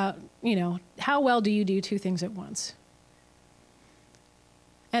think about, how well do you do 2 things at once?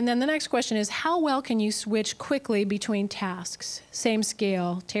 And then the next question is, how well can you switch quickly between tasks? Same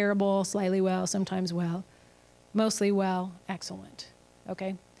scale, terrible, slightly well, sometimes well, mostly well, excellent.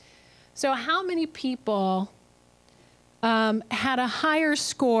 Okay? So how many people had a higher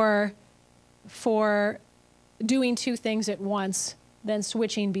score for doing two things at once than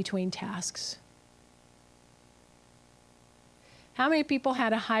switching between tasks? How many people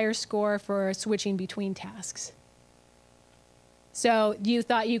had a higher score for switching between tasks? So you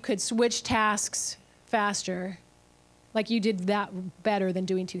thought you could switch tasks faster, like you did that better than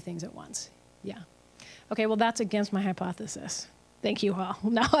doing two things at once? Yeah. Okay, well, that's against my hypothesis. Thank you all.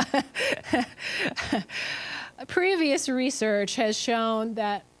 No. Previous research has shown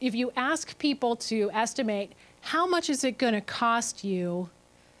that if you ask people to estimate how much is it going to cost you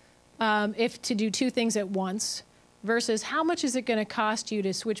if to do two things at once versus how much is it going to cost you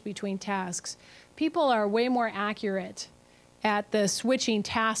to switch between tasks, people are way more accurate at the switching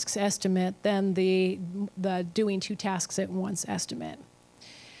tasks estimate than the doing two tasks at once estimate.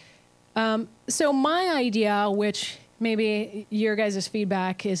 So my idea, which maybe your guys'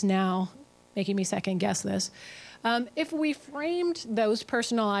 feedback is now making me second guess this, if we framed those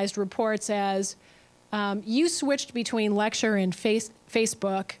personalized reports as you switched between lecture and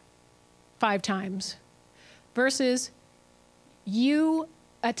Facebook 5 times versus you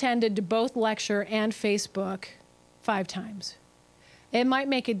attended to both lecture and Facebook 5 times. It might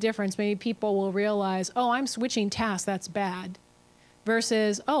make a difference. Maybe people will realize, oh, I'm switching tasks, that's bad.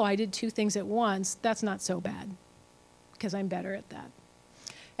 Versus, oh, I did two things at once, that's not so bad because I'm better at that.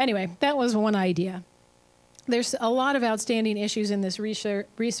 Anyway, that was one idea. There's a lot of outstanding issues in this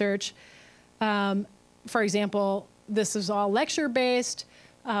research. For example, this is all lecture-based.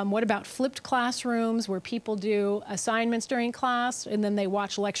 What about flipped classrooms where people do assignments during class and then they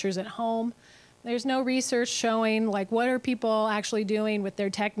watch lectures at home? There's no research showing, like, what are people actually doing with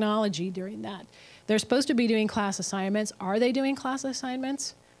their technology during that? They're supposed to be doing class assignments. Are they doing class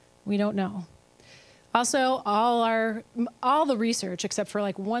assignments? We don't know. Also, all the research, except for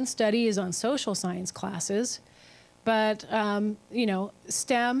like one study, is on social science classes. But, you know,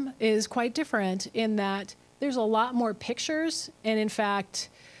 STEM is quite different in that there's a lot more pictures. And in fact,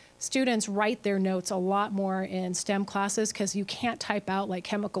 students write their notes a lot more in STEM classes because you can't type out like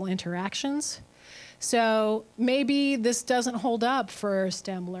chemical interactions. So maybe this doesn't hold up for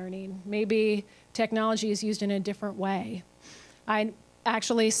STEM learning. Maybe technology is used in a different way. I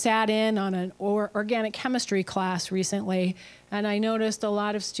actually sat in on an organic chemistry class recently, and I noticed a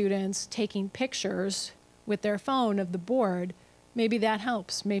lot of students taking pictures with their phone of the board. Maybe that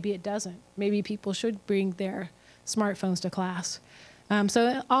helps. Maybe it doesn't. Maybe people should bring their smartphones to class.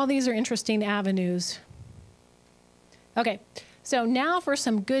 So all these are interesting avenues. Okay. So now for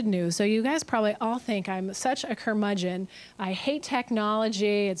some good news. So you guys probably all think I'm such a curmudgeon. I hate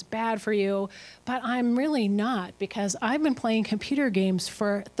technology. It's bad for you. But I'm really not, because I've been playing computer games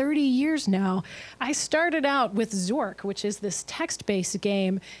for 30 years now. I started out with Zork, which is this text-based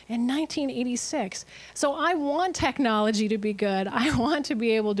game, in 1986. So I want technology to be good. I want to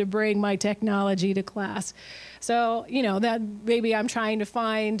be able to bring my technology to class. So, you know, that maybe I'm trying to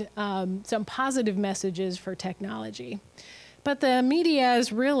find some positive messages for technology. But the media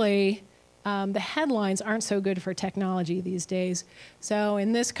is really, the headlines aren't so good for technology these days. So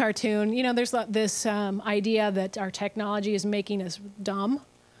in this cartoon, you know, there's this idea that our technology is making us dumb,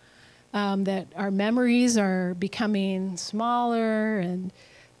 that our memories are becoming smaller, and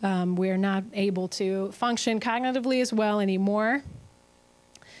we're not able to function cognitively as well anymore.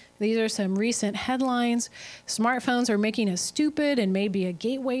 These are some recent headlines. Smartphones are making us stupid and may be a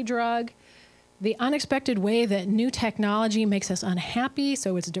gateway drug. The unexpected way that new technology makes us unhappy,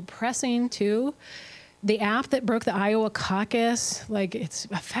 so it's depressing too. The app that broke the Iowa caucus, like, it's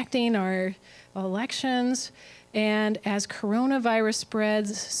affecting our elections. And as coronavirus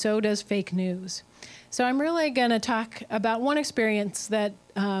spreads, so does fake news. So I'm really going to talk about one experience that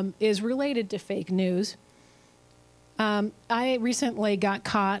is related to fake news. I recently got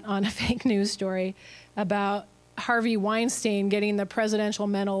caught on a fake news story about Harvey Weinstein getting the Presidential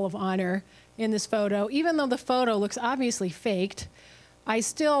Medal of Honor in this photo. Even though the photo looks obviously faked, I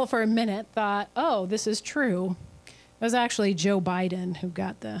still, for a minute, thought, oh, this is true. It was actually Joe Biden who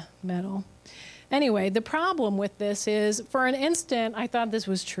got the medal. Anyway, the problem with this is, for an instant, I thought this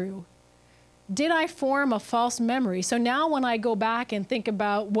was true. Did I form a false memory? So now when I go back and think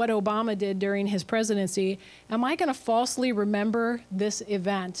about what Obama did during his presidency, am I going to falsely remember this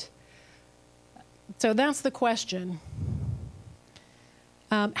event? So that's the question.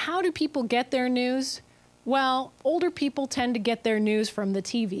 How do people get their news? Well, older people tend to get their news from the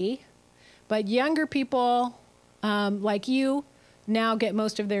TV, but younger people like you now get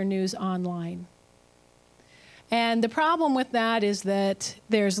most of their news online. And the problem with that is that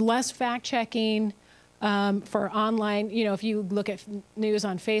there's less fact-checking for online. You know, if you look at news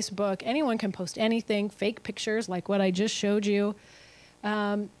on Facebook, anyone can post anything, fake pictures like what I just showed you.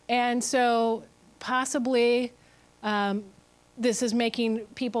 And so possibly this is making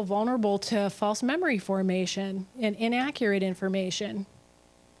people vulnerable to false memory formation and inaccurate information.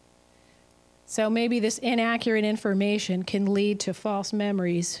 So maybe this inaccurate information can lead to false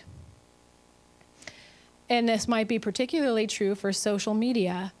memories. And this might be particularly true for social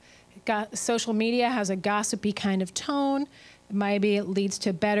media. Social media has a gossipy kind of tone. Maybe it leads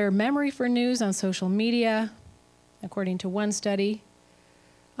to better memory for news on social media, according to one study.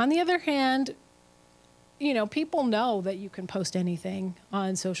 On the other hand, you know, people know that you can post anything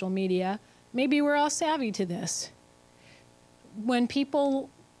on social media. Maybe we're all savvy to this. When people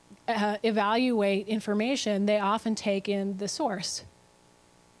evaluate information, they often take in the source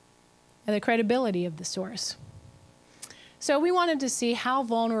and the credibility of the source. So we wanted to see how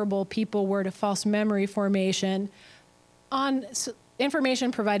vulnerable people were to false memory formation on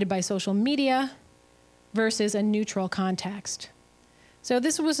information provided by social media versus a neutral context. So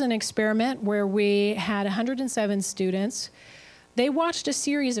this was an experiment where we had 107 students. They watched a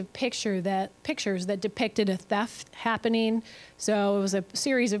series of pictures that depicted a theft happening. So it was a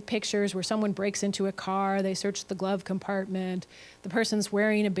series of pictures where someone breaks into a car, they search the glove compartment, the person's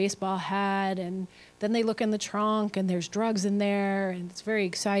wearing a baseball hat, and then they look in the trunk and there's drugs in there, and it's a very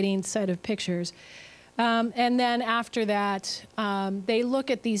exciting set of pictures. And then after that, they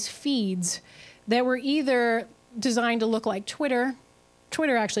look at these feeds that were either designed to look like Twitter.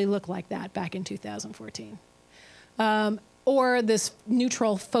 Twitter actually looked like that back in 2014. Or this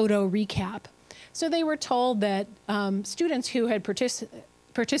neutral photo recap. So they were told that students who had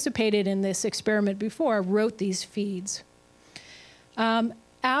participated in this experiment before wrote these feeds.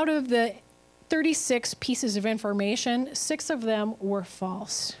 Out of the 36 pieces of information, 6 of them were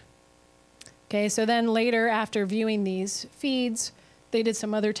false. Okay, so then later, after viewing these feeds, they did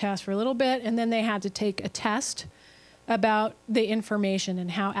some other tests for a little bit, and then they had to take a test about the information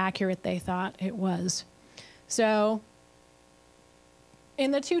and how accurate they thought it was. So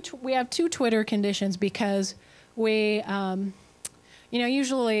in we have 2 Twitter conditions because we, you know,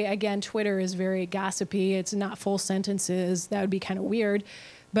 usually, again, Twitter is very gossipy. It's not full sentences. That would be kind of weird.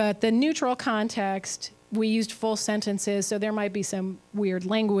 But the neutral context, we used full sentences, so there might be some weird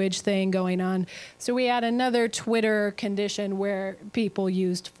language thing going on. So we had another Twitter condition where people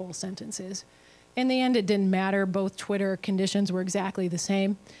used full sentences. In the end, it didn't matter. Both Twitter conditions were exactly the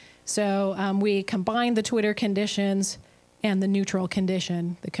same. So we combined the Twitter conditions and the neutral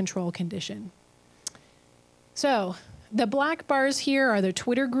condition, the control condition. So the black bars here are the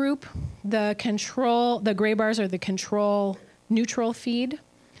Twitter group. The gray bars are the control neutral feed.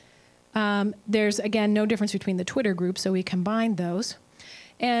 There's, again, no difference between the Twitter group, so we combined those.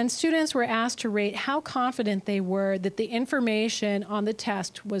 And students were asked to rate how confident they were that the information on the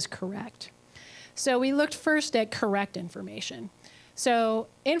test was correct. So we looked first at correct information. So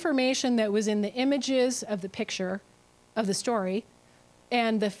information that was in the images of the picture of the story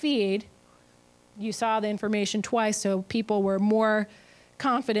and the feed, you saw the information twice, so people were more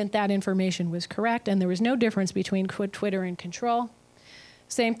confident that information was correct, and there was no difference between Twitter and control.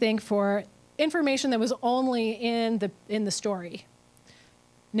 Same thing for information that was only in the story.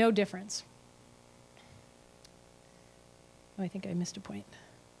 No difference. Oh, I think I missed a point.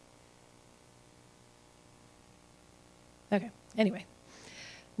 Okay, anyway.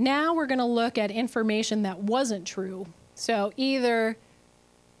 Now we're going to look at information that wasn't true. So either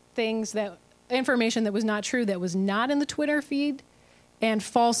information that was not true that was not in the Twitter feed, and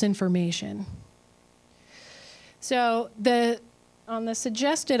false information. So on the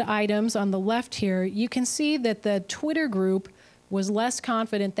suggested items on the left here, you can see that the Twitter group was less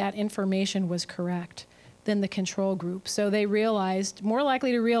confident that information was correct than the control group. So they more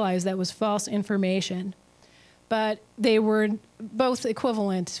likely to realize that was false information. But they were both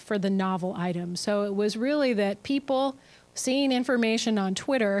equivalent for the novel item. So it was really that people seeing information on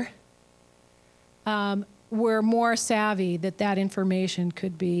Twitter were more savvy that information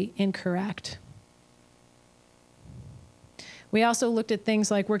could be incorrect. We also looked at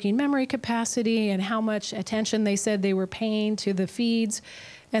things like working memory capacity and how much attention they said they were paying to the feeds,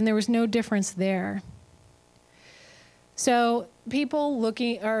 and there was no difference there. So people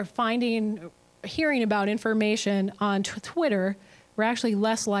hearing about information on Twitter were actually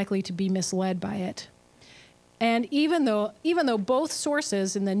less likely to be misled by it. And even though both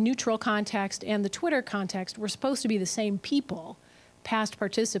sources in the neutral context and the Twitter context were supposed to be the same people, past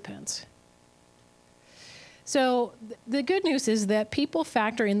participants. So the good news is that people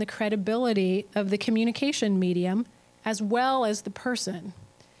factor in the credibility of the communication medium as well as the person.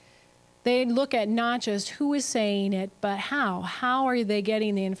 They look at not just who is saying it, but how. How are they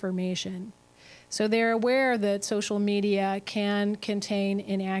getting the information? So they're aware that social media can contain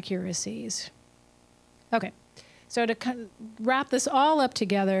inaccuracies. Okay, so to wrap this all up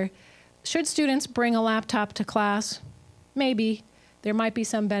together, should students bring a laptop to class? Maybe. There might be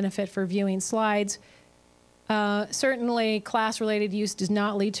some benefit for viewing slides. Certainly, class-related use does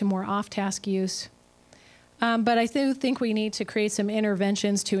not lead to more off-task use. But I do think we need to create some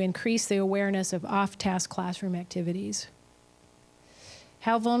interventions to increase the awareness of off-task classroom activities.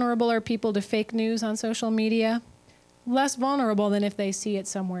 How vulnerable are people to fake news on social media? Less vulnerable than if they see it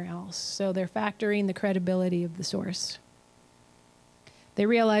somewhere else. So they're factoring the credibility of the source. They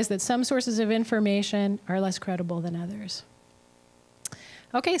realize that some sources of information are less credible than others.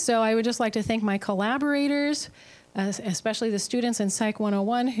 Okay, so I would just like to thank my collaborators, especially the students in Psych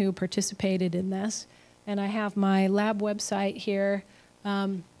 101 who participated in this. And I have my lab website here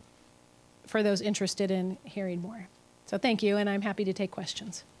for those interested in hearing more. So thank you, and I'm happy to take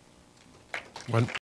questions.